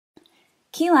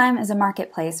Keylime is a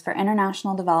marketplace for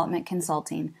international development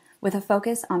consulting with a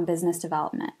focus on business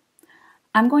development.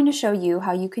 I'm going to show you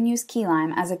how you can use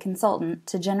Keylime as a consultant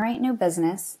to generate new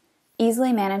business,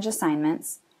 easily manage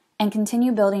assignments, and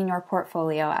continue building your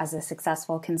portfolio as a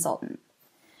successful consultant.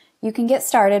 You can get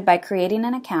started by creating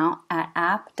an account at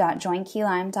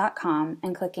app.joinkeylime.com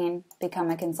and clicking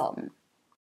Become a Consultant.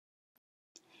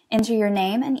 Enter your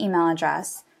name and email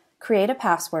address, create a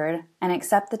password, and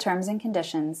accept the terms and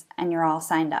conditions, and you're all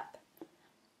signed up.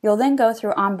 You'll then go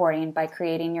through onboarding by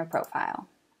creating your profile.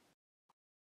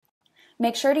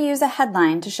 Make sure to use a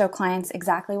headline to show clients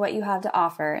exactly what you have to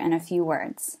offer in a few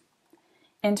words.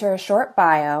 Enter a short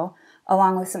bio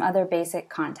along with some other basic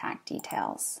contact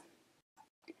details.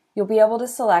 You'll be able to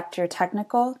select your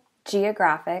technical,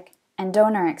 geographic, and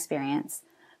donor experience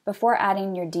before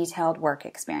adding your detailed work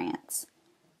experience.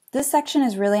 This section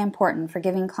is really important for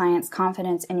giving clients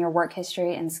confidence in your work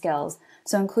history and skills,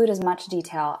 so include as much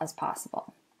detail as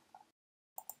possible.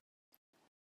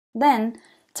 Then,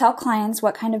 tell clients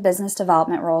what kind of business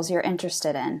development roles you're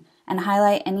interested in and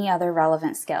highlight any other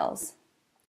relevant skills.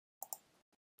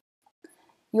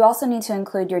 You also need to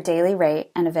include your daily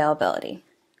rate and availability.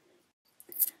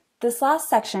 This last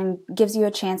section gives you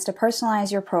a chance to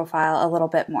personalize your profile a little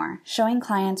bit more, showing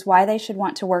clients why they should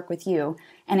want to work with you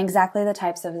and exactly the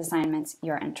types of assignments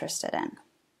you're interested in.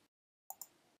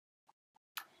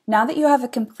 Now that you have a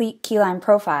complete Keylime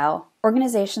profile,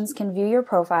 organizations can view your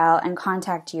profile and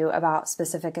contact you about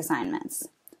specific assignments.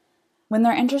 When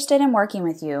they're interested in working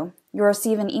with you, you'll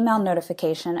receive an email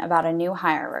notification about a new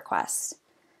hire request.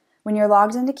 When you're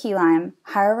logged into Keylime,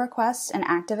 hire requests and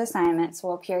active assignments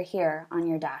will appear here on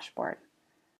your dashboard.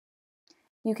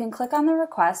 You can click on the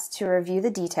request to review the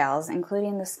details,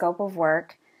 including the scope of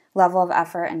work, level of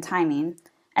effort, and timing,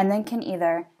 and then can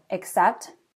either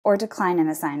accept or decline an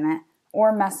assignment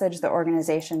or message the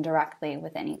organization directly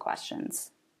with any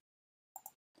questions.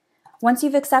 Once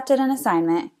you've accepted an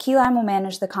assignment, Keylime will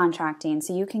manage the contracting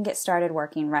so you can get started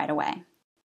working right away.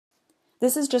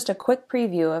 This is just a quick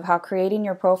preview of how creating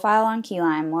your profile on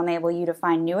Keylime will enable you to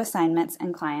find new assignments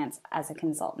and clients as a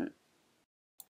consultant.